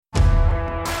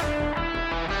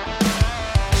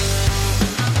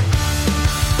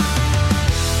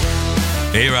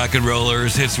Hey, rock and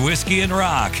rollers, it's Whiskey and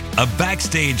Rock, a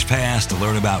backstage pass to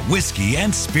learn about whiskey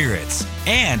and spirits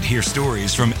and hear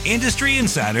stories from industry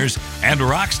insiders and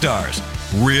rock stars,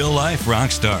 real life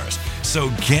rock stars. So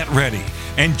get ready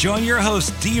and join your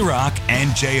hosts D-Rock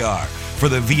and JR for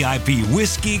the VIP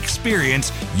whiskey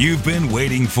experience you've been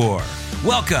waiting for.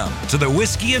 Welcome to the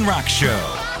Whiskey and Rock Show.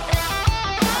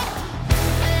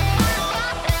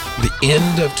 The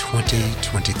end of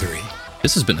 2023.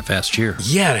 This has been a fast year.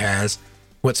 Yeah, it has.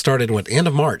 What started, end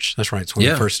of March? That's right. It's when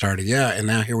we first started. Yeah, and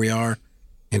now here we are,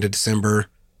 end of December.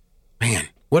 Man,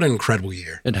 what an incredible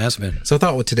year. It has been. So I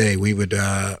thought today we would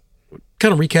kind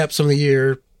of recap some of the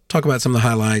year, talk about some of the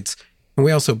highlights, and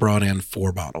we also brought in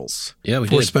 4 bottles. Yeah, we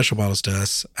four did. Special bottles to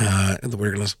us that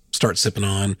we're going to start sipping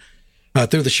on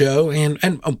through the show.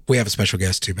 And we have a special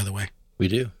guest too, by the way. We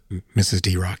do. Mrs.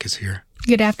 D-Rock is here.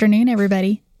 Good afternoon,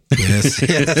 everybody. Yes.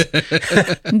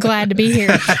 I'm glad to be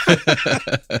here.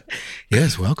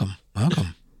 Yes, welcome.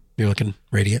 You're looking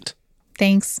radiant.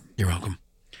 Thanks. You're welcome.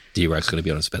 D-Rock's going to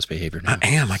be on his best behavior now. I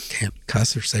am. I can't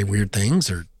cuss or say weird things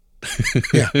or...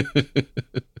 Yeah.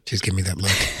 Just give me that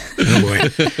look. Oh,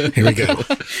 boy. Here we go.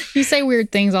 You say weird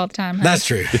things all the time. Huh? That's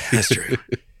true.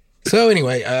 So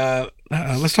anyway,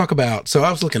 let's talk about... So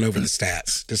I was looking over the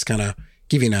stats, just kind of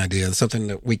give you an idea. Something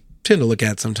that we tend to look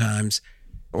at sometimes.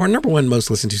 Our number one most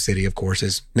listened to city, of course,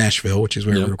 is Nashville, which is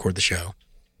where we record the show.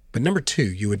 But number 2,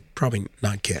 you would probably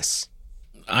not guess.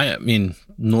 I mean,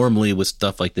 normally with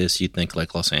stuff like this, you'd think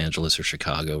like Los Angeles or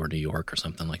Chicago or New York or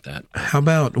something like that. How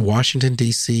about Washington,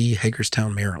 D.C.,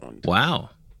 Hagerstown, Maryland?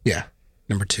 Wow. Yeah,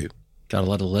 number 2. Got a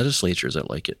lot of legislatures that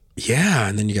like it. Yeah,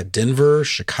 and then you got Denver,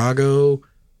 Chicago,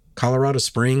 Colorado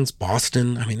Springs,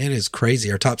 Boston. I mean, it is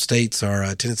crazy. Our top states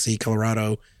are Tennessee,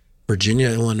 Colorado,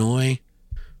 Virginia, Illinois,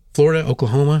 Florida,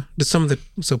 Oklahoma. Just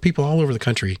so people all over the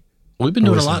country. We've been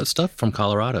doing a lot of stuff from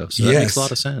Colorado, so that makes a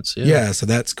lot of sense. Yeah, so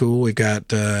that's cool. We've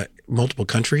got multiple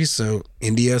countries, so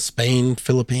India, Spain,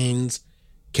 Philippines,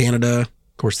 Canada,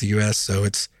 of course the U.S. So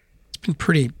it's been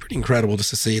pretty incredible just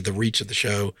to see the reach of the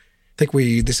show. I think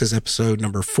this is episode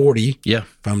number 40,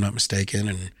 if I'm not mistaken,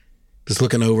 and just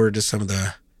looking over just some of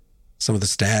the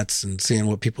stats and seeing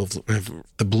what people have.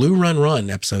 The Blue Run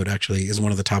episode actually is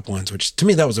one of the top ones, which to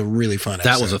me, that was a really fun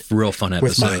episode. That was a real fun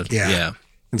episode. With Mike, yeah.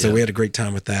 And so we had a great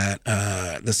time with that.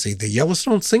 Let's see, the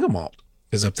Yellowstone Single Malt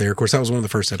is up there. Of course, that was one of the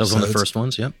first episodes. That was one of the first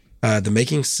ones, yep. The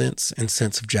Making Sense and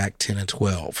Sense of Jack 10 and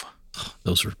 12.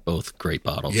 Those are both great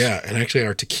bottles. Yeah, and actually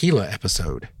our tequila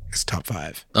episode is top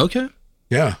 5. Okay.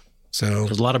 Yeah. So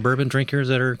there's a lot of bourbon drinkers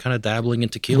that are kind of dabbling in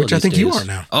tequila which I think days. you are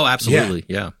now. Oh, absolutely.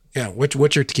 Yeah. Yeah.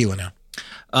 What's your tequila now?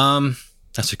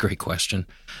 That's a great question.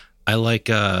 I like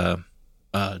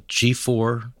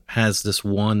G4 has this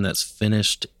one that's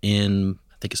finished in,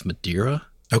 I think it's Madeira.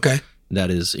 Okay.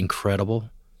 That is incredible.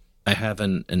 I have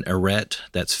an Arret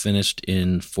that's finished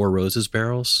in 4 Roses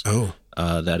barrels. Oh.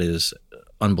 That is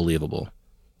unbelievable.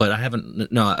 But I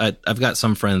haven't, I've got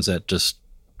some friends that just,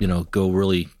 go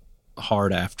really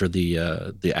hard after the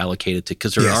allocated,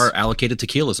 because there are allocated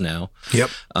tequilas now. Yep.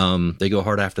 They go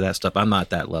hard after that stuff. I'm not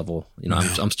that level.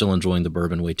 I'm still enjoying the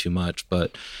bourbon way too much,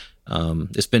 but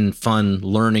it's been fun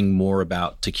learning more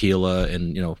about tequila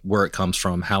and where it comes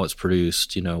from, how it's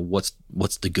produced,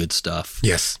 what's the good stuff.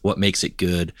 Yes. What makes it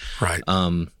good. Right.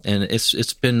 And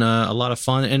it's been a lot of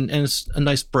fun and it's a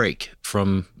nice break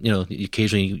from,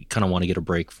 occasionally you kind of want to get a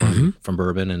break from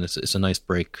bourbon, and it's a nice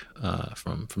break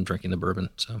from drinking the bourbon.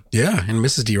 So yeah. And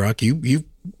Mrs. D-Rock, you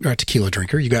are a tequila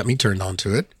drinker. You got me turned on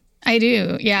to it. I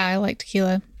do. Yeah, I like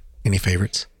tequila. Any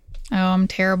favorites? Oh, I'm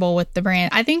terrible with the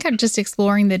brand. I think I'm just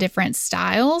exploring the different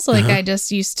styles. Like I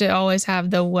just used to always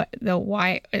have the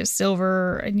white,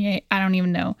 silver, and I don't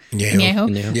even know.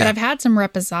 Añejo. But I've had some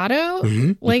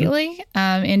Reposado lately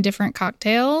in different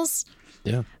cocktails.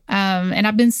 Yeah. And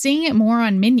I've been seeing it more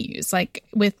on menus, like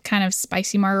with kind of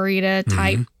spicy margarita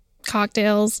type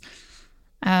cocktails.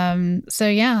 So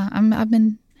yeah, I've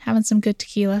been having some good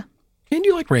tequila. And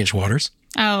you like ranch waters?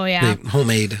 Oh yeah, the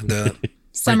homemade the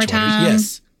summertime.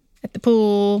 Yes. At the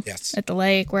pool, yes, at the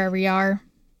lake, wherever you are,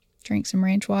 drink some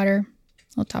ranch water,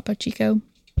 little Topo Chico.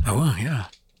 Oh, well, yeah.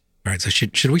 All right, so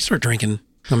should we start drinking?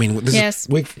 I mean, we're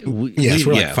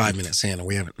like 5 minutes in and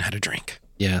we haven't had a drink.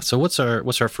 Yeah. So what's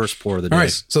our first pour of the day? All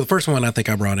right. So the first one I think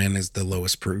I brought in is the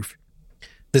lowest proof.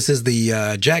 This is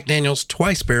the Jack Daniel's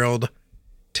twice barreled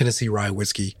Tennessee rye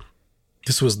whiskey.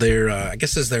 This was their, I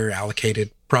guess, is their allocated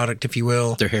product, if you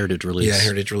will. Their heritage release. Yeah,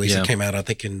 heritage release. Yeah. It came out, I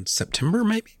think, in September,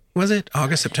 maybe. Was it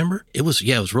August, September? It was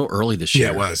real early this year.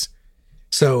 Yeah, it was.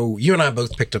 So you and I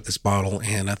both picked up this bottle,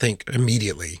 and I think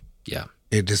immediately,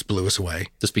 it just blew us away.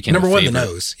 This became number a one. favorite. The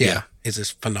nose, it's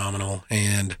just phenomenal,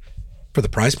 and For the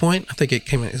price point, I think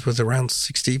it was around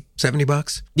 $60,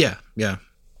 $70. Yeah.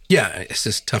 Yeah, it's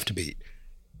just tough to beat.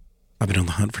 I've been on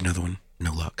the hunt for another one.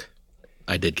 No luck.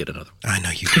 I did get another one. I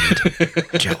know you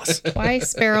did. Jealous.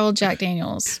 Twice barreled Jack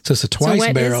Daniels. So it's a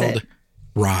twice barreled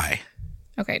rye.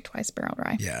 Okay, twice barreled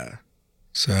rye. Yeah.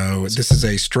 So this is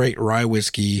a straight rye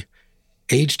whiskey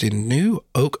aged in new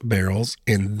oak barrels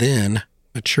and then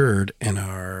matured in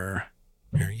our...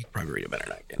 Here, you can probably read it better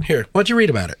than I can. Here, why don't you read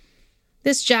about it?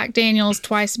 This Jack Daniels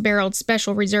twice barreled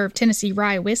Special Reserve Tennessee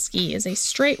Rye Whiskey is a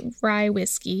straight rye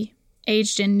whiskey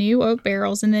aged in new oak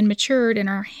barrels and then matured in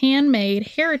our handmade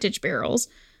heritage barrels,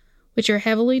 which are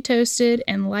heavily toasted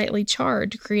and lightly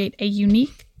charred to create a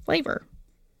unique flavor.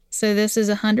 So this is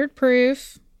 100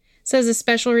 proof. It says the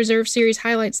Special Reserve series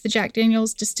highlights the Jack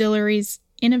Daniels Distillery's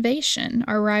innovation.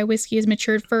 Our rye whiskey is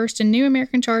matured first in new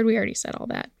American charred. We already said all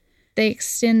that. They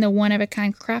extend the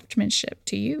one-of-a-kind craftsmanship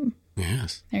to you.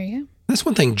 Yes. There you go. That's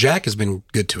one thing. Jack has been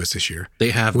good to us this year.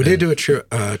 They have. We did do a trip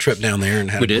down there and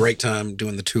had a great time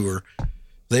doing the tour.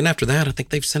 Then after that, I think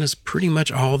they've sent us pretty much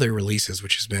all their releases,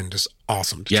 which has been just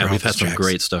awesome. Yeah, we've had some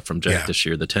great stuff from Jack this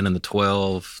year. The 10 and the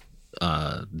 12,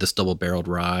 this double-barreled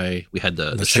rye. We had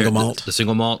the single malt. The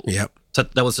single malt. Yep. So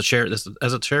that was the sherry.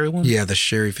 As a cherry one? Yeah, the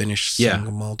sherry finish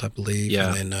single malt, I believe.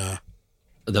 Yeah. And then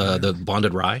the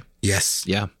bonded rye. Yes.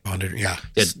 Yeah. Bonded. Yeah.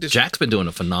 Jack's been doing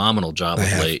a phenomenal job of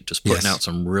late, just putting out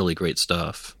some really great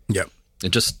stuff. Yep.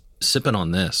 And just sipping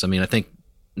on this. I mean, I think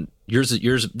your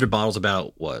bottle's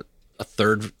about what, a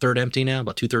third empty now,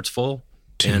 about 2/3 full.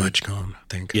 Too much gone, I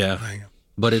think. Yeah.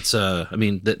 But it's I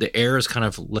mean, the air has kind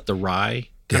of let the rye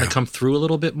kind of come through a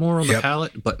little bit more on the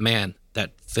palate. But man,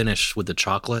 that finish with the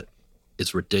chocolate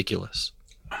is ridiculous.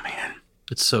 Oh man,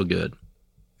 it's so good.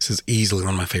 This is easily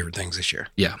one of my favorite things this year.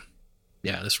 Yeah.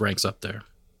 This ranks up there.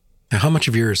 Now, how much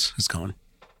of yours is gone?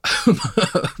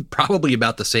 Probably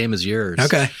about the same as yours.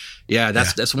 Okay. Yeah,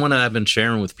 that's one that I've been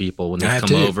sharing with people when they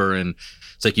come over, and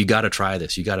it's like, you got to try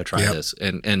this. You got to try this.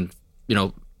 And you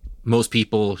know, most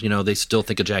people, you know, they still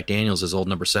think of Jack Daniels as old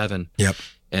number 7. Yep.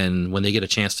 And when they get a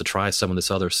chance to try some of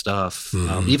this other stuff,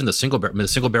 even the single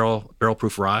barrel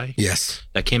proof rye,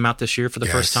 that came out this year for the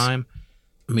first time.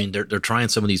 I mean, they're trying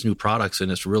some of these new products,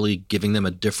 and it's really giving them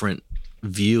a different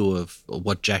view of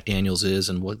what Jack Daniels is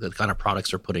and what the kind of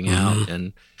products they're putting out.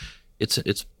 And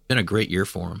it's been a great year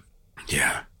for them.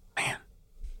 Yeah, man.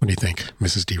 What do you think,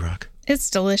 Mrs. D-Rock? It's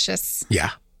delicious.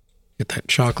 Yeah. Get that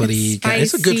chocolatey.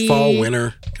 It's a good fall,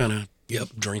 winter kind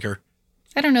of drinker.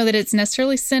 I don't know that it's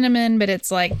necessarily cinnamon, but it's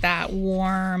like that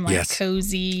warm, like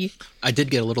cozy. I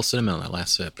did get a little cinnamon on that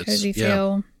last sip. It's cozy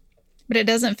feel. But it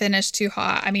doesn't finish too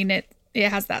hot. I mean, it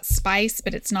has that spice,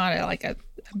 but it's not like a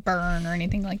burn or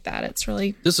anything like that. It's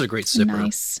really this is a great sipper.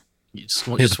 Nice. You just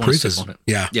want to sip on it.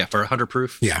 Yeah, for 100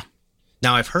 proof. Yeah.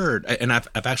 Now I've heard, and I've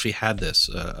actually had this.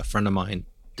 A friend of mine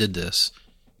did this.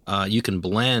 You can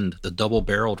blend the double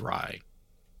barreled rye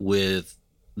with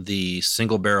the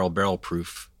single barrel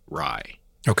proof rye.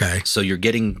 Okay. So you're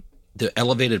getting the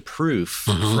elevated proof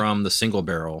from the single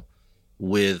barrel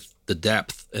with the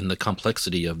depth and the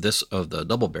complexity of the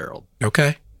double barrel.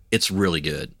 Okay. It's really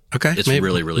good. Okay. It's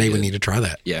really, really good. Maybe we need to try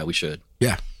that. Yeah, we should.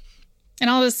 Yeah. And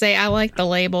I'll just say, I like the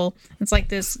label. It's like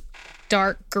this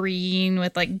dark green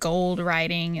with like gold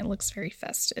writing. It looks very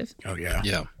festive. Oh, yeah.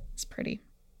 Yeah. It's pretty.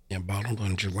 Yeah, bottled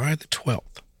on July the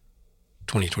 12th,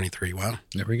 2023. Wow.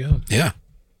 There we go. Yeah.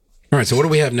 All right. So what do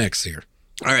we have next here?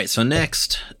 All right. So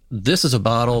next, this is a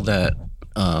bottle that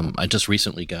I just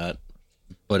recently got,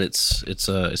 but it's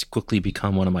quickly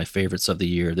become one of my favorites of the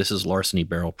year. This is Larceny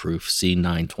Barrel Proof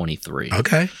C923.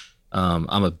 Okay.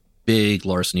 I'm a big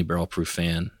Larceny Barrel Proof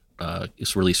fan.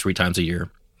 It's released 3 times a year.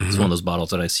 It's one of those bottles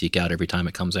that I seek out every time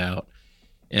it comes out.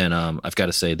 And I've got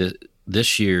to say that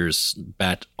this year's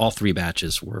batch, all 3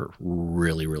 batches were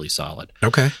really, really solid.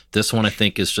 Okay. This one I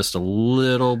think is just a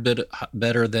little bit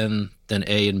better than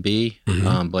A and B.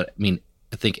 But I mean,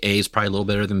 I think A is probably a little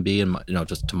better than B, and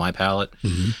just to my palate.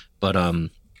 But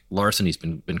Larceny's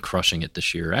been crushing it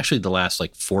this year. Actually, the last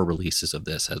like 4 releases of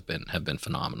this have been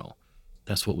phenomenal.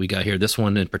 That's what we got here. This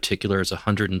one in particular is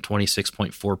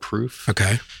 126.4 proof.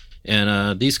 Okay.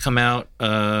 And these come out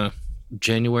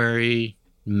January,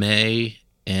 May,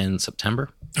 and September.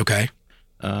 Okay.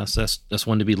 So that's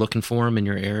one to be looking for them in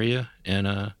your area,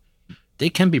 and they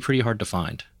can be pretty hard to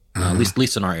find. At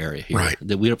least in our area here. Right.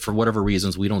 That we, for whatever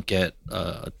reasons, we don't get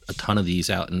a ton of these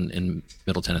out in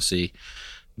Middle Tennessee,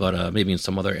 but maybe in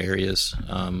some other areas,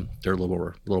 they're a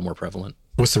little more prevalent.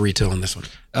 What's the retail on this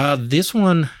one? This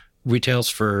one retails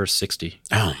for $60.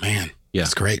 Oh man, yeah,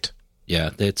 that's great.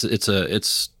 Yeah,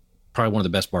 it's probably one of the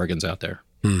best bargains out there.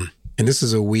 And And this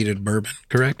is a wheated bourbon,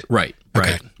 correct? Right.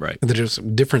 And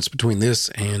the difference between this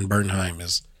and Bernheim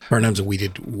is Bernheim's a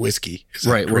wheated whiskey. Is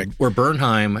that correct? Where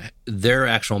Bernheim, their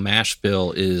actual mash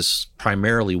bill is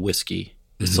primarily whiskey.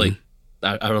 It's like,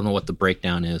 I don't know what the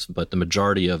breakdown is, but the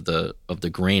majority of the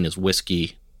grain is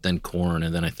whiskey, then corn,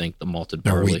 and then I think the malted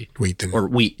barley.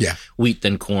 Wheat. Yeah. Wheat,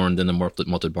 then corn, then the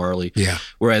malted barley. Yeah.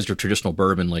 Whereas your traditional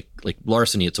bourbon, like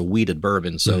Larceny, it's a wheated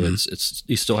bourbon, so it's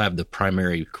you still have the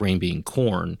primary grain being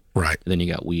corn. Right. And then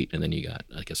you got wheat, and then you got,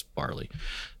 I guess, barley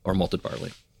or malted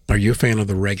barley. Are you a fan of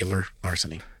the regular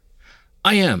Larceny?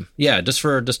 I am. Yeah, just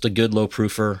a good low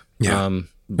proofer. Yeah.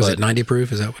 Is it 90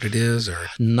 proof? Is that what it is? Or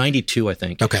 92, I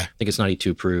think. Okay. I think it's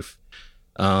 92 proof.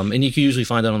 And you can usually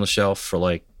find that on the shelf for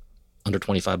like under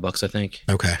 $25, I think.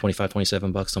 Okay. 25,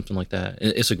 $27, something like that.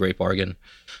 It's a great bargain.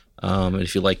 And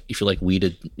if you like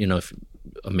wheated, if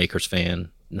a Maker's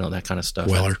fan, that kind of stuff.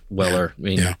 Weller. Yeah. I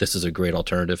mean, this is a great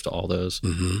alternative to all those.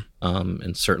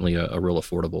 And certainly a real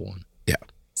affordable one. Yeah.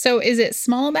 So is it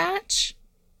small batch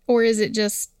or is it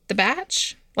just the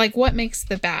batch? Like what makes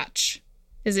the batch?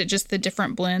 Is it just the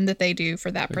different blend that they do for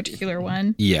that particular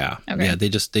one? Yeah. Okay. Yeah.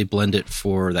 They blend it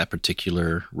for that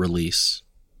particular release.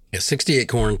 Yeah. 68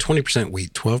 corn, 20%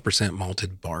 wheat, 12%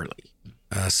 malted barley.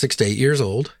 6 to 8 years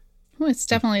old. Well, it's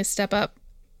definitely a step up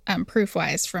proof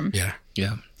wise from the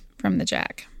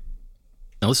Jack.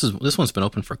 Now this one's been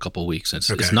open for a couple of weeks.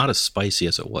 It's not as spicy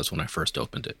as it was when I first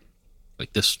opened it.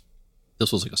 Like this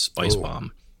was like a spice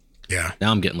bomb. Yeah.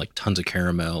 Now I'm getting like tons of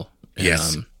caramel. And,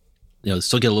 yes.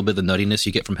 Still get a little bit of the nuttiness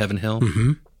you get from Heaven Hill.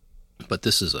 But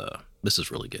this is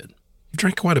really good. You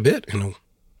drank quite a bit in a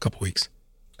couple weeks.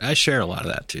 I share a lot of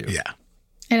that too. Yeah.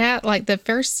 It had like the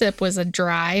first sip was a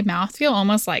dry mouthfeel,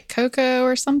 almost like cocoa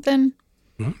or something.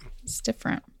 It's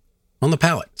different. On the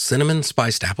palate, cinnamon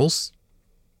spiced apples.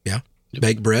 Yeah. Yep.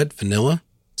 Baked bread, vanilla,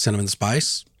 cinnamon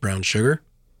spice, brown sugar,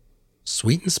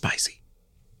 sweet and spicy.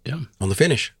 Yeah. On the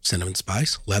finish, cinnamon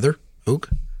spice, leather, oak,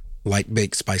 light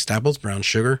baked spiced apples, brown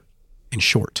sugar, and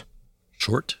short.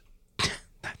 Short?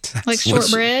 That's like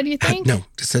shortbread, you think? No,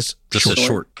 it says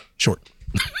short. Short.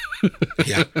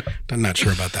 Yeah. I'm not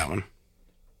sure about that one.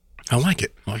 I like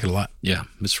it. I like it a lot. Yeah,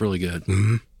 it's really good.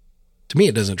 To me,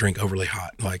 it doesn't drink overly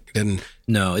hot. Like it didn't.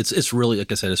 No, it's really,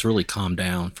 like I said, it's really calmed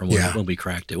down from when we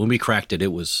cracked it. When we cracked it,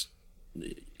 it was,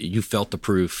 you felt the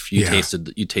proof, you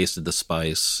tasted the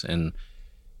spice, and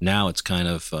now it's kind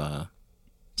of,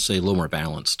 say, a little more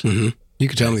balanced. You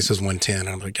could tell me this is 110, and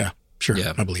I'm like, yeah, sure,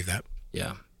 I believe that.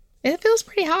 Yeah. It feels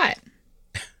pretty hot.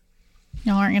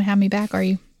 Y'all aren't going to have me back, are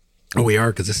you? Oh, we are,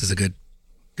 because this is a good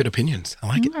opinions. I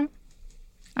like it.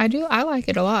 I do. I like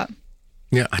it a lot.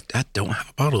 Yeah, I don't have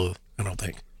a bottle of, I don't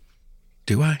think.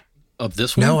 Do I? Of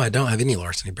this one? No, I don't have any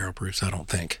Larceny barrel proofs, I don't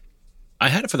think. I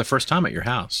had it for the first time at your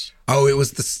house. Oh, it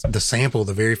was the sample,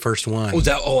 the very first one. Is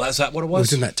that what it was?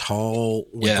 It was in that tall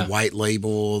with the white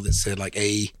label that said like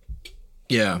A.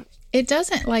 Yeah. It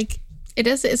doesn't like,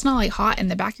 it's not like hot in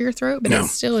the back of your throat, but it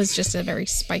still is just a very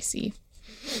spicy.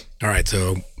 All right,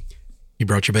 so you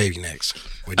brought your baby next.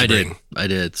 I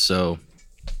did. So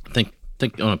I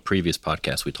think on a previous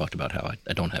podcast, we talked about how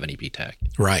I don't have any BTAC.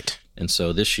 Right. And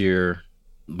so this year,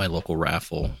 my local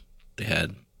raffle, they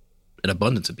had an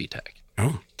abundance of BTAC.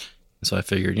 Oh. And so I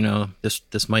figured,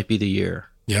 this might be the year.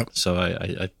 Yep. So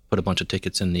I put a bunch of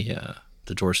tickets in the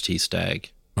George T.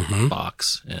 Stagg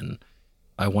box, and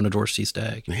I won a George T.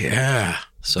 Stagg. Yeah.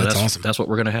 So that's awesome. That's what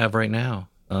we're going to have right now.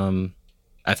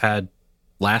 I've had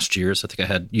last year's. I think I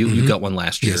had, you got one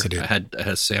last year. Yes, I did. I had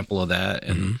a sample of that,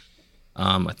 and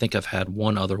I think I've had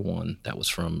one other one that was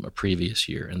from a previous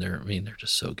year, and they're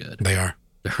just so good. They are.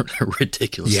 They're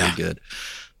ridiculously good.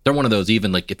 They're one of those,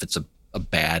 even like if it's a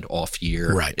bad off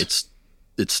year, right?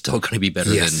 It's still going to be better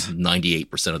than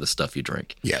 98% of the stuff you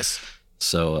drink. Yes.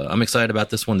 So I'm excited about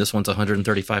this one. This one's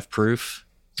 135 proof.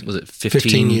 Was it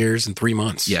 15 years and 3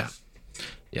 months? Yeah.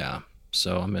 Yeah.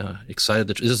 So I'm excited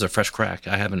that this is a fresh crack.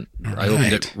 I opened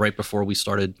it right before we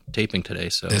started taping today.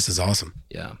 So this is awesome.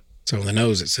 Yeah. So on the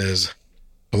nose, it says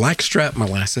blackstrap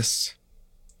molasses,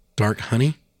 dark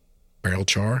honey, barrel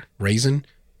char, raisin,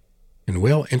 and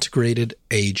well integrated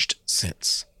aged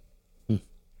scents.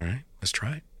 All right, let's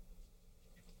try it.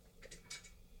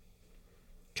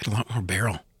 Get a lot more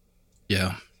barrel.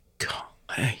 Yeah.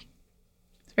 Golly.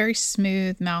 It's very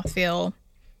smooth mouthfeel.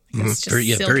 It's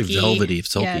just very velvety,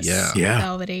 silky. Yes,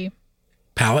 velvety.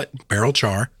 Palate, barrel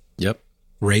char. Yep.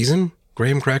 Raisin,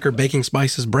 graham cracker, baking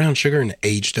spices, brown sugar, and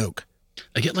aged oak.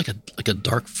 I get like a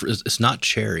dark. It's not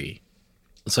cherry.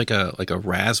 It's like a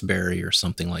raspberry or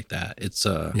something like that. It's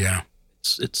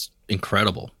It's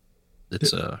incredible.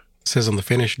 It says on the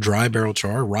finish, dry barrel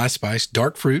char, rye spice,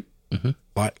 dark fruit,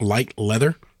 light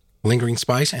leather, lingering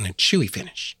spice, and a chewy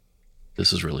finish.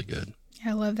 This is really good.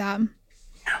 I love that.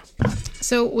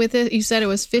 So with it, you said it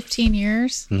was 15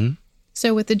 years. Mm-hmm.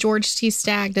 So with the George T.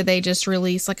 Stagg, did they just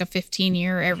release like a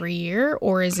 15-year every year,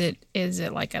 or is it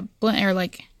like a blend, or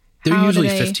like they're usually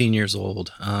 15 years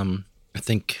old? I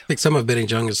think some have been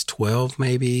as young as 12,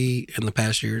 maybe in the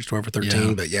past years, 12 or 13.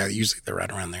 Yeah. But yeah, usually they're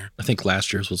right around there. I think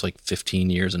last year's was like 15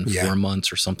 years and 4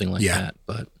 months or something like that.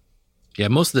 But yeah,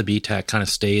 most of the BTAC kind of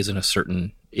stays in a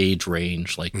certain age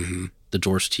range. Like the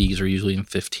George T's are usually in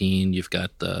 15. You've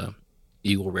got the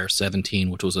Eagle Rare 17,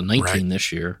 which was a 19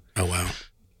 this year. Oh, wow.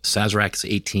 Sazerac is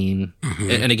 18.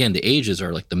 And again, the ages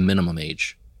are like the minimum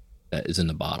age that is in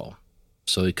the bottle.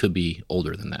 So it could be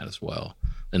older than that as well.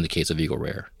 In the case of Eagle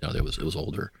Rare, it was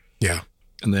older. Yeah.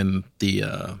 And then the,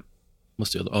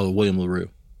 what's the other? Oh, William LaRue.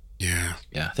 Yeah.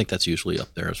 Yeah, I think that's usually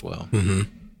up there as well.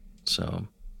 So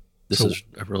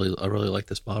I really like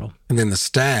this bottle. And then the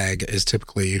Stagg is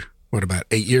typically, what, about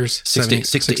 8 years? 6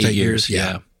 to 8 years.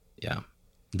 Yeah.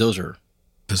 Those are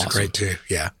awesome. Great too.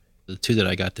 Yeah. The two that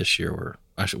I got this year were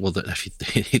actually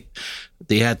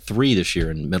they had 3 this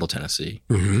year in Middle Tennessee.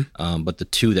 But the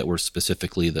 2 that were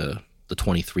specifically the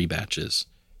 23 batches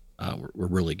were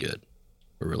really good.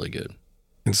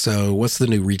 And so what's the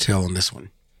new retail on this one?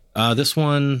 This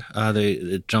one,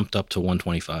 it jumped up to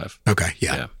 $125. Okay.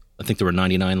 Yeah. I think there were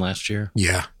 99 last year.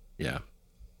 Yeah.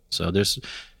 So there's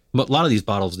a lot of these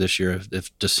bottles this year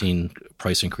have just seen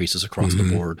price increases across the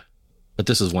board. But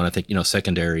this is one I think,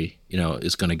 secondary,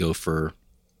 is going to go for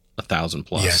 $1,000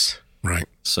 plus. Yes. Right.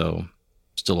 So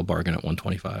still a bargain at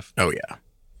 $125. Oh yeah.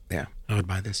 Yeah. I would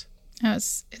buy this. Oh,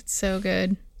 it's so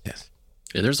good. Yes.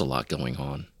 Yeah, there's a lot going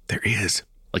on. There is.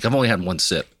 Like I've only had one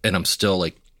sip and I'm still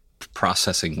like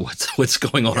processing what's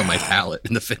going on my palate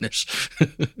in the finish.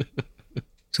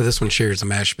 So this one shares a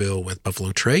mash bill with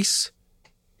Buffalo Trace,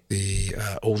 the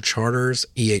Old Charters,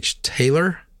 E.H.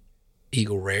 Taylor,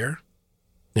 Eagle Rare,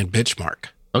 and Benchmark.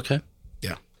 Okay.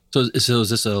 Yeah. So is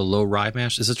this a low rye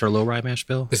mash? Is this our low rye mash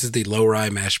bill? This is the low rye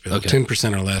mash bill,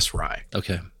 10% or less rye.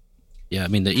 Okay. Yeah, I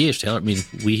mean, the E.H. Taylor,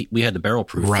 we had the barrel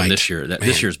proof from this year.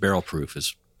 This year's barrel proof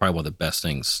is probably one of the best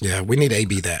things. Yeah, we need to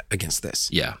A/B that against this.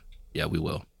 Yeah, we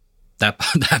will.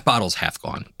 That bottle's half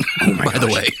gone, by the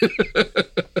way.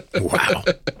 Wow.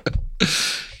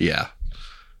 Yeah.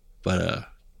 But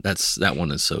that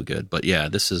one is so good. But yeah,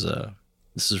 this is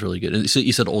really good. And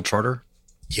you said Old Charter?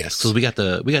 Yes. So we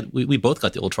both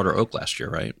got the Old Charter Oak last year,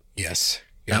 right? Yes.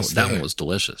 That one was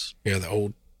delicious. Yeah, the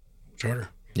Old Charter.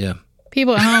 Yeah.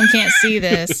 People at home can't see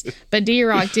this, but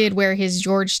D-Rock did wear his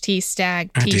George T.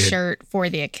 Stagg T-shirt for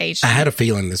the occasion. I had a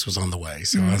feeling this was on the way,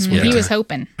 so he was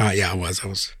hoping. Yeah, I was.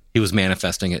 He was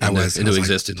manifesting it into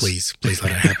existence. Like, please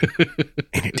let it happen,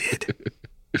 and it did.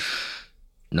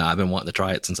 No, I've been wanting to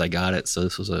try it since I got it, so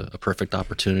this was a perfect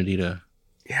opportunity to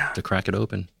crack it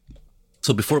open.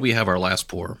 So before we have our last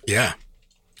pour,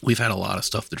 we've had a lot of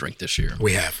stuff to drink this year.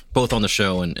 We have, both on the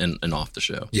show and off the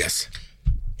show. Yes.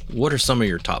 What are some of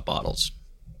your top bottles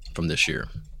from this year?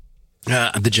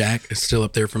 The Jack is still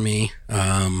up there for me.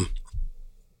 Trying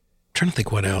to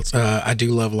think what else. I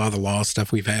do love a lot of the Law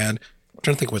stuff we've had. I'm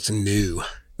trying to think what's new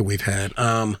that we've had.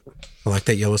 I like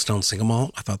that Yellowstone single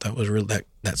malt. I thought that was real.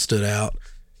 That stood out.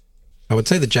 I would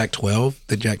say the Jack 12,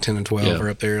 the Jack 10 and 12 are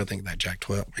up there. I think that Jack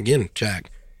 12 again.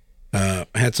 Jack. I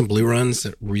had some blue runs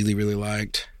that really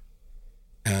liked,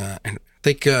 and I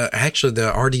think actually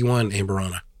the RD1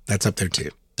 Amberana, that's up there too.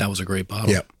 That was a great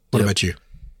bottle. Yeah. What about you?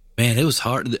 Man, it was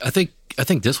hard. I think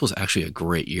this was actually a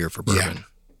great year for bourbon. Yeah.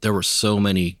 There were so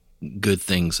many good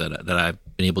things that I've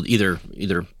been able to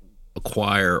either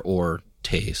acquire or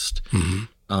taste.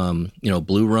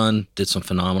 Blue Run did some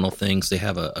phenomenal things. They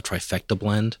have a trifecta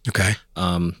blend. Okay.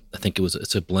 I think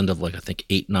it's a blend of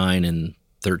 8, 9, and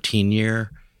 13 year.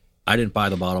 I didn't buy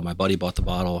the bottle. My buddy bought the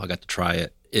bottle. I got to try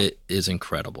it. It is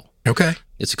incredible. Okay.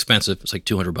 It's expensive. It's like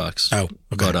 $200. Oh,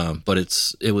 okay. But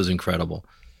it was incredible.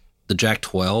 The Jack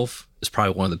 12 is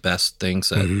probably one of the best things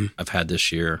that I've had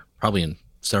this year, probably in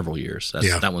several years.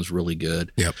 That one's really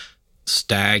good. Yep.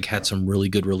 Stagg had some really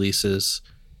good releases.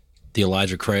 The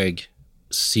Elijah Craig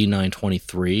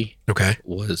C923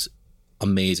 was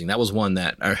amazing. That was one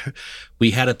that we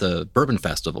had at the Bourbon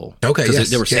Festival. Okay, yes.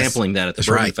 They were sampling that at the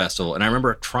Bourbon Festival. And I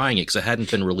remember trying it because it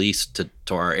hadn't been released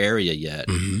to our area yet.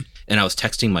 And I was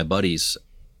texting my buddies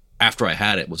after I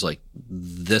had it, was like,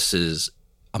 this is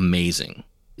amazing.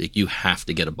 Like, you have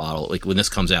to get a bottle. Like, when this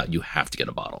comes out, you have to get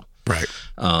a bottle. Right.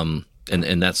 And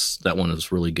that one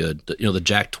is really good. The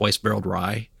Jack Twice Barreled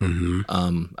Rye.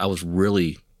 I was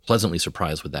really pleasantly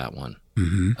surprised with that one.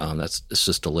 It's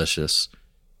just delicious.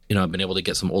 I've been able to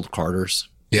get some Old Carters.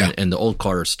 Yeah. And the Old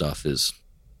Carter stuff is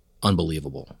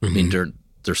unbelievable. I mean,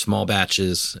 they're small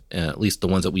batches, at least the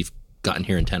ones that we've gotten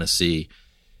here in Tennessee,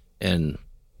 and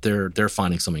they're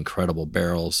finding some incredible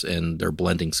barrels, and their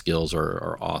blending skills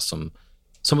are awesome.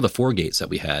 Some of the Fourgates that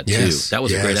we had too. That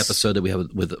was a great episode that we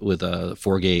had with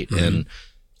Fourgate, and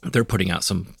they're putting out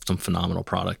some phenomenal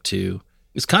product too.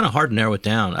 It's kind of hard to narrow it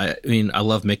down. I mean, I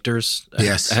love Michter's. I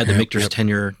had the Michter's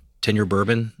 10-year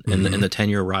bourbon and the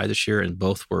 10-year rye this year, and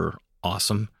both were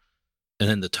awesome. And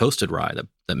then the toasted rye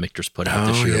that Michter's put out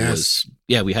this year was,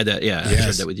 we had that. Yeah, I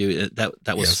shared that with you.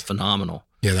 That was phenomenal.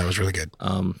 Yeah, that was really good.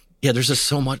 There's just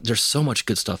so much. There's so much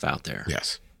good stuff out there.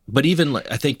 Yes, but even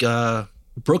I think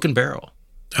Broken Barrel.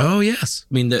 Oh yes,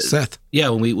 I mean Seth. Yeah,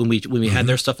 when we had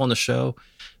their stuff on the show,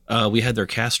 we had their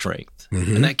cast strength,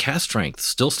 and that cast strength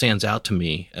still stands out to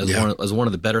me as one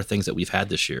of the better things that we've had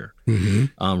this year.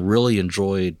 Really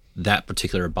enjoyed that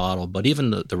particular bottle, but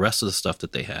even the rest of the stuff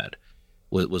that they had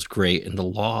was great. And the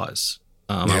Laws,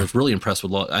 I was really impressed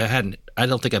with Laws. I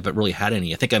don't think I've really had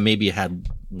any. I think I maybe had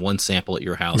one sample at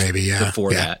your house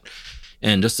before that,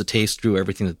 and just to taste through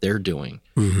everything that they're doing.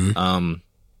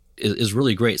 Is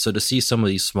really great. So to see some of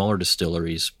these smaller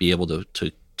distilleries be able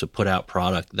to put out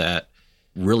product that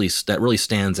really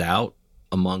stands out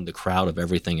among the crowd of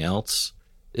everything else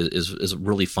is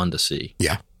really fun to see.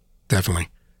 Yeah, definitely.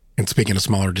 And speaking of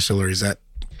smaller distilleries, that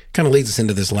kind of leads us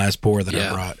into this last pour that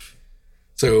I brought.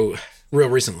 So real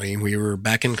recently, we were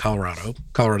back in Colorado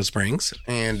Springs,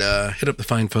 and hit up the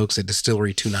fine folks at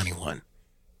Distillery 291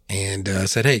 and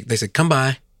said, hey, they said, come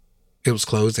by. It was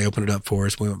closed. They opened it up for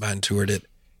us. We went by and toured it.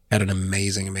 Had an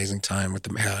amazing time with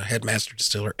the headmaster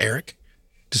distiller, Eric.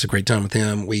 Just a great time with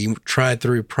him. We tried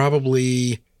through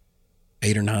probably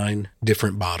 8 or 9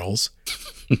 different bottles,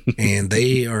 and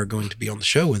they are going to be on the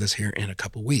show with us here in a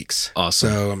couple weeks. Awesome.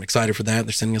 So I'm excited for that.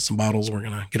 They're sending us some bottles. We're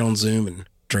going to get on Zoom and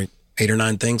drink 8 or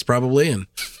 9 things probably, and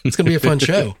it's going to be a fun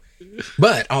show.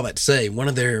 But all that to say, one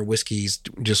of their whiskeys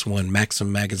just won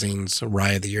Maxim Magazine's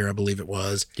Rye of the Year, I believe it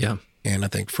was. Yeah. And I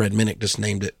think Fred Minnick just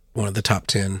named it one of the top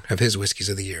 10 of his whiskeys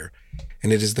of the year.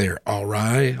 And it is their All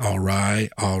Rye, All Rye,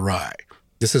 All Rye.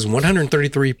 This is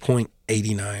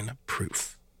 133.89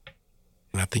 proof.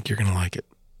 And I think you're going to like it.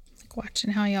 It's like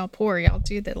watching how y'all pour. Y'all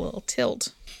do that little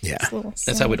tilt. Yeah.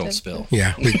 That's how we don't spill.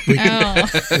 Yeah. We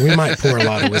might pour a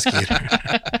lot of whiskey.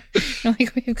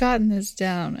 Like, we've gotten this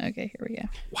down. Okay, here we go.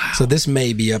 Wow. So this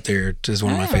may be up there as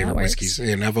one of my favorite whiskeys.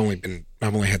 And I've only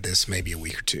had this maybe a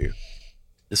week or two.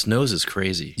 This nose is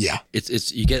crazy. Yeah.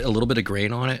 It's you get a little bit of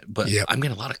grain on it, but I'm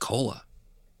getting a lot of cola.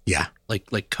 Yeah.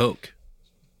 Like Coke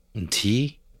and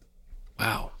tea.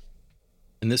 Wow.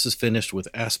 And this is finished with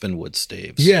Aspenwood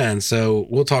staves. Yeah, and so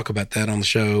we'll talk about that on the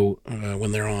show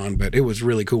when they're on, but it was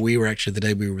really cool. We were actually, the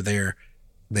day we were there,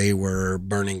 they were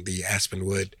burning the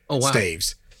Aspenwood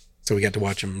staves. So we got to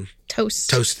watch them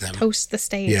toast them. Toast the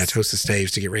staves. Yeah, toast the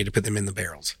staves to get ready to put them in the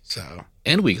barrels. So,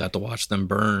 and we got to watch them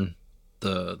burn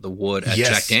the wood at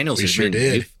Jack Daniel's. We sure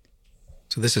did.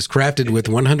 So this is crafted with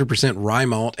 100% rye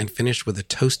malt and finished with a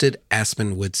toasted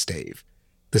aspen wood stave.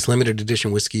 This limited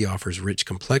edition whiskey offers rich,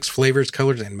 complex flavors,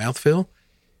 colors, and mouthfeel.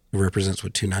 It represents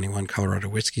what 291 Colorado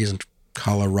whiskey is, and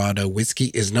Colorado whiskey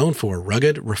is known for: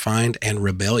 rugged, refined, and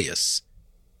rebellious.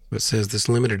 It says this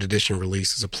limited edition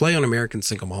release is a play on American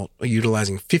single malt,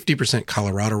 utilizing 50%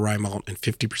 Colorado rye malt and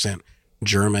 50%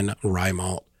 German rye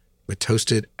malt with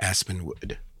toasted aspen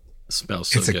wood. It smells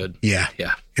so good. Yeah.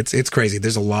 It's crazy.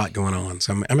 There's a lot going on.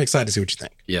 So I'm excited to see what you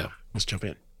think. Yeah. Let's jump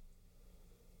in.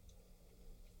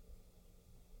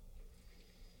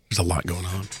 There's a lot going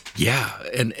on. Yeah.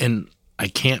 And I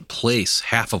can't place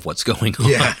half of what's going on.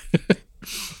 Yeah.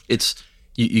 It's,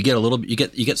 you get a little, you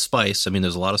get spice. I mean,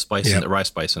 there's a lot of spice in the rye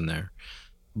spice in there,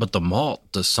 but the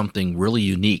malt does something really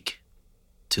unique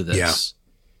to this.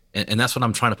 Yeah. And that's what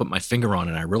I'm trying to put my finger on,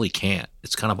 and I really can't.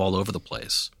 It's kind of all over the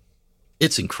place.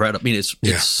 It's incredible. I mean,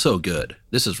 it's so good.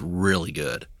 This is really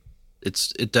good.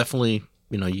 It definitely,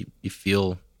 you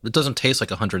feel, it doesn't taste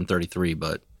like 133,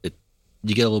 but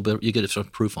you get a little bit, you get some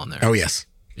proof on there. Oh yes.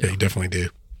 Yeah, you definitely do.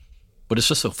 But it's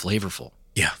just so flavorful.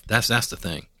 Yeah. That's the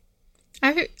thing.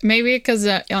 Maybe because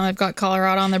I've got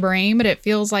Colorado on the brain, but it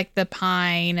feels like the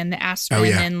pine and the aspen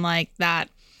and like that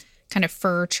kind of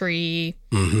fir tree.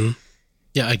 Mm-hmm.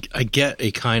 Yeah, I get a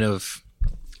kind of,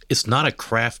 it's not a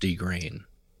crafty grain.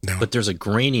 No. But there's a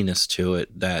graininess to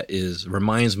it that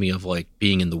reminds me of like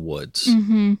being in the woods,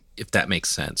 if that makes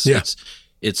sense. Yeah.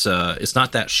 It's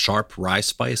not that sharp rye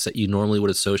spice that you normally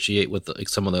would associate with like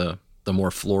some of the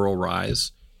more floral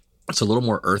ryes. It's a little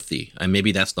more earthy, and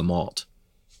maybe that's the malt.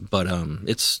 But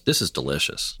this is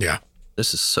delicious. Yeah,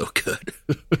 this is so good.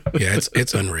 Yeah,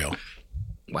 it's unreal.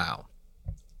 Wow.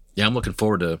 Yeah, I'm looking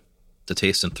forward to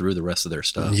tasting through the rest of their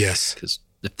stuff. Yes, because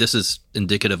if this is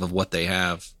indicative of what they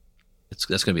have, that's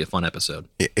going to be a fun episode.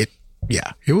 It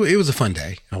was a fun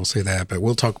day. I will say that, but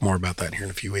we'll talk more about that here in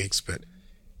a few weeks. But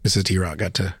Mrs. D-Rock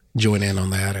got to join in on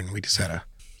that, and we just had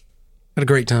a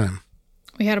great time.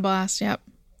 We had a blast. Yep.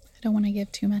 I don't want to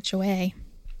give too much away.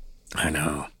 I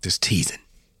know, just teasing.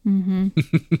 Mm-hmm.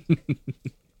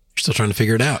 You're still trying to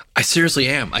figure it out. I seriously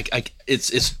am.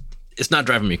 It's not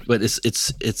driving me, but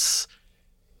it's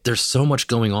there's so much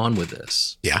going on with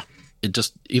this. Yeah. It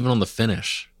just, even on the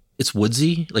finish, it's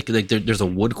woodsy. Like there's a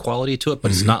wood quality to it,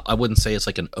 but it's not, I wouldn't say it's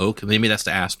like an oak. Maybe that's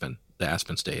the aspen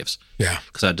staves. Yeah.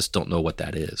 Because I just don't know what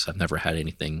that is. I've never had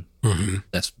anything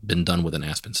that's been done with an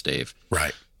aspen stave.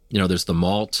 Right. There's the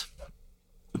malt,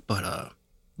 but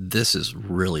this is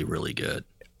really, really good.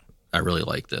 I really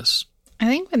like this. I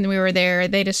think when we were there,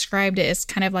 they described it as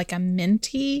kind of like a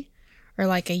minty or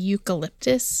like a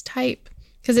eucalyptus type,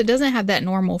 because it doesn't have that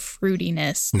normal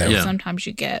fruitiness that sometimes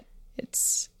you get.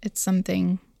 It's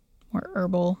something more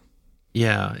herbal.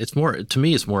 Yeah, it's more, to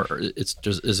me,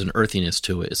 there's an earthiness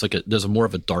to it. It's like there's more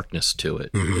of a darkness to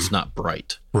it. Mm-hmm. It's not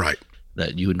bright. Right.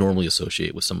 That you would normally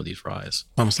associate with some of these ryes.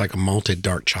 Almost like a malted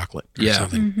dark chocolate or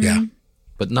something. Mm-hmm. Yeah.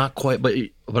 But not quite, but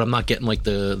I'm not getting like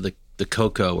the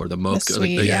cocoa or the mocha.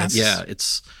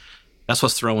 That's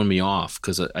what's throwing me off,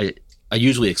 because I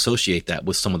usually associate that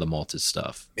with some of the malted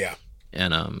stuff. Yeah.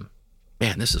 And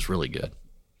man, this is really good.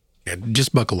 Yeah,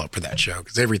 just buckle up for that show,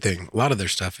 because a lot of their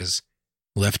stuff is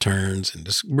left turns and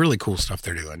just really cool stuff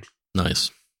they're doing. Nice.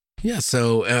 Yeah,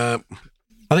 so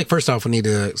I think first off, we need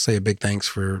to say a big thanks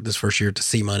for this first year to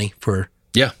C-Money for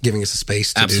giving us a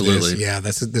space to do this. Yeah,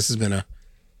 this has been a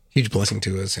huge blessing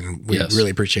to us, and we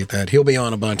really appreciate that. He'll be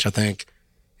on a bunch, I think.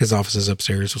 His office is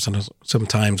upstairs, so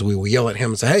sometimes we will yell at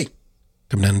him and say, hey,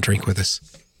 come down and drink with us.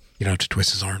 You don't have to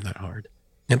twist his arm that hard.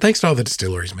 And thanks to all the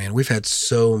distilleries, man. We've had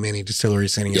so many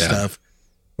distilleries sending us stuff,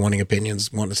 wanting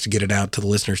opinions, wanting us to get it out to the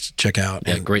listeners to check out.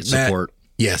 Yeah, and great support.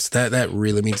 That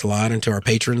really means a lot. And to our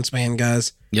patrons, man,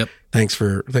 guys. Yep. Thanks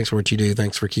for what you do.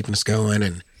 Thanks for keeping us going.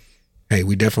 And hey,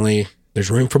 there's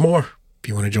room for more. If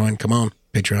you want to join, come on.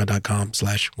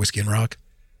 Patreon.com/Whiskey and Rock.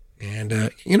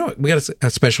 And we got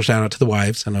a special shout out to the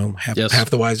wives. I know half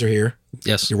the wives are here.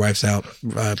 Yes. Your wife's out,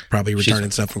 probably returning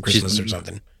stuff from Christmas or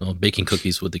something. Well, baking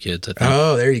cookies with the kids, I think.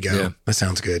 Oh, there you go. Yeah. That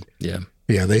sounds good. Yeah.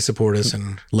 Yeah, they support us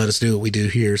and let us do what we do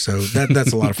here. So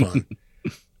that's a lot of fun.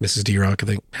 Mrs. D-Rock, I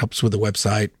think, helps with the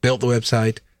website, built the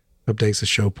website, updates the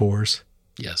show pours.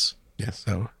 Yes. Yes,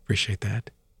 so appreciate that.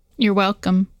 You're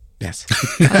welcome. Yes.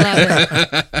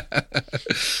 I love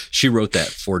it. She wrote that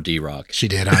for D-Rock. She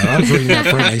did. I was reading that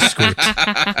from a script.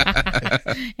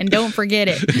 And don't forget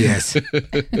it. Yes.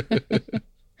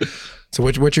 So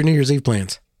what's your New Year's Eve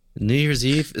plans? New Year's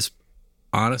Eve is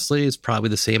probably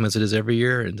the same as it is every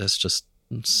year. And that's just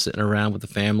sitting around with the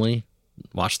family,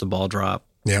 watch the ball drop.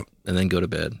 Yep. And then go to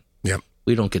bed. Yep.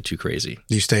 We don't get too crazy.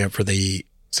 Do you stay up for the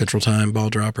Central Time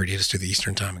ball drop, or do you just do the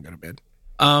Eastern Time and go to bed?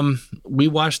 We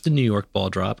watched the New York ball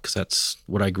drop because that's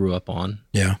what I grew up on.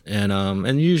 Yeah.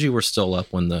 And usually we're still up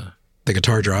when the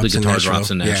guitar drops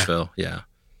in Nashville. Yeah.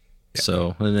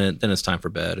 So, and then it's time for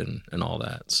bed and all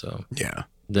that. So, yeah.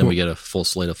 Then we get a full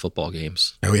slate of football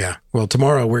games. Oh, yeah. Well,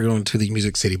 tomorrow we're going to the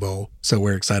Music City Bowl, so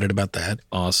we're excited about that.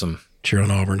 Awesome. Cheer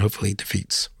on Auburn. Hopefully it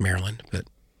defeats Maryland, but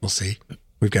we'll see.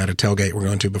 We've got a tailgate we're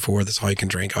going to before. That's all you can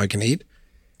drink, all you can eat.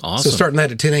 Awesome. So starting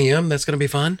that at 10 a.m., that's going to be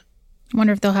fun. I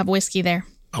wonder if they'll have whiskey there.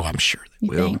 Oh, I'm sure they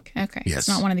will. Think? Okay. Yes. It's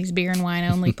not one of these beer and wine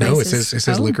only places. No, it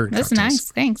says liquor and that's cocktails.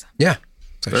 Nice. Thanks. Yeah.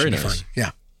 So very it should nice. be fun.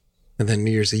 Yeah. And then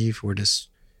New Year's Eve,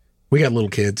 we got little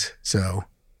kids, so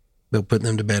they'll put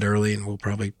them to bed early and we'll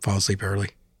probably fall asleep early.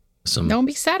 Don't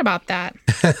be sad about that.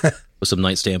 With some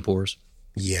nightstand pours.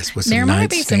 Yes, with some there might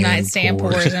be some nightstand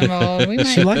pours involved.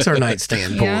 She likes our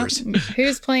nightstand pours.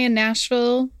 Who's playing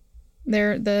Nashville?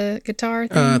 The guitar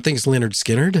thing? I think it's Leonard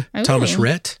Skinner, Thomas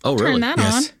Rhett. Oh, really? Turn that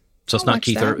on. So it's not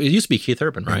Keith Urban. It used to be Keith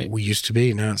Urban, right? We used to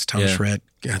be. Now it's Thomas Rhett.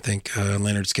 I think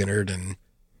Leonard Skinner and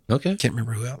okay. Can't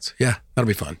remember who else. Yeah, that'll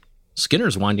be fun.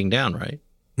 Skinner's winding down, right?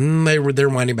 They're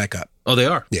winding back up. Oh, they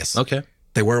are? Yes. Okay.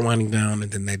 They were winding down,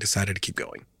 and then they decided to keep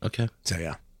going. Okay. So,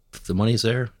 yeah. If the money's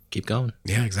there, keep going.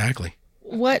 Yeah, exactly.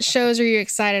 What shows are you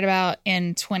excited about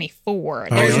in 24?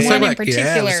 There's one in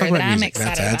particular that I'm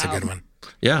excited about. That's a good one.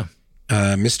 Yeah.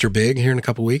 Mr. Big here in a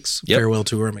couple weeks. Yep. Farewell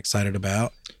tour I'm excited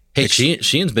about. Hey,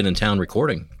 Sheehan's been in town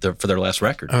recording for their last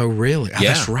record. Oh, really? Oh,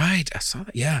 yeah. That's right. I saw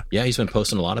that. Yeah. Yeah, he's been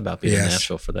posting a lot about being in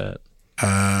Nashville for that.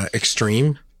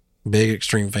 Extreme. Big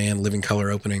Extreme fan. Living Color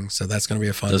opening. So that's going to be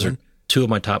a fun one. Those are two of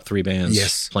my top three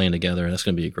bands playing together. That's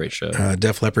going to be a great show.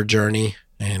 Def Leppard, Journey,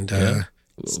 and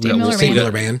Steve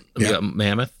Miller Band. We got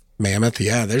Mammoth.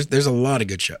 Yeah. There's a lot of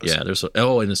good shows. Yeah.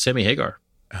 And Sammy Hagar.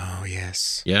 Oh,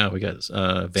 yes. Yeah, we got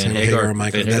Van Hagar.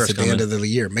 Hagar. That's at the end of the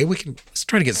year. Maybe let's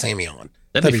try to get Sammy on.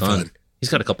 That'd be fun. He's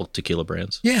got a couple tequila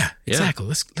brands. Yeah,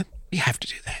 exactly. We have to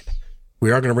do that. We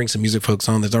are going to bring some music folks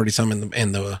on. There's already some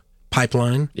in the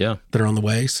pipeline that are on the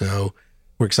way. So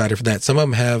we're excited for that. Some of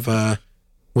them have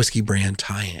whiskey brand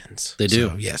tie-ins. They do.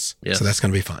 So, yes. So that's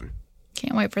going to be fun.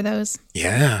 Can't wait for those.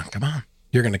 Yeah. Come on.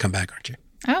 You're going to come back, aren't you?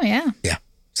 Oh, yeah. Yeah.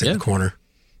 Sit in the corner.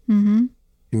 Mm-hmm.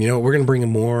 And, we're going to bring in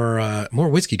more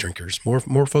whiskey drinkers,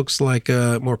 more folks like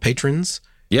more patrons.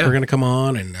 Yeah. We're going to come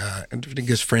on and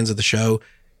just friends of the show.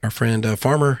 Our friend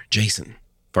Farmer Jason.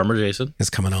 Is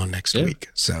coming on next week.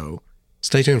 So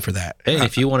stay tuned for that. Hey,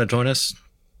 if you want to join us,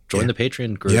 join the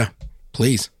Patreon group. Yeah,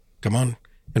 please. Come on.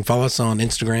 And follow us on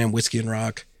Instagram, Whiskey and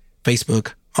Rock,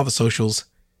 Facebook, all the socials.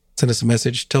 Send us a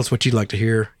message. Tell us what you'd like to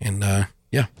hear. And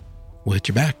we'll hit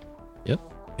you back. Yep.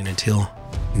 And until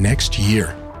next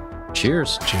year.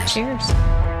 Cheers. Cheers. Cheers.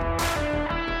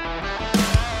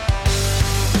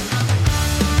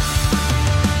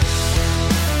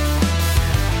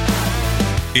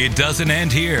 It doesn't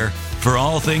end here. For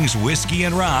all things Whiskey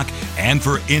and Rock and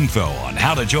for info on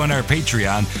how to join our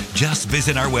Patreon, just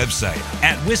visit our website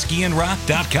at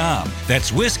whiskeyandrock.com.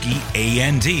 That's whiskey,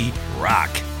 A-N-D, rock.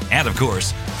 And of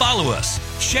course, follow us,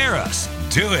 share us,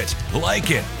 do it,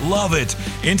 like it, love it.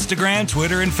 Instagram,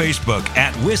 Twitter, and Facebook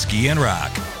at Whiskey and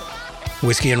Rock.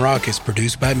 Whiskey and Rock is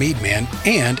produced by Meadman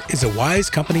and is a Wise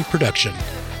Company production.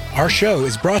 Our show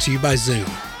is brought to you by Zoom.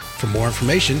 For more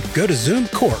information, go to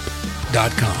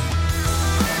zoomcorp.com.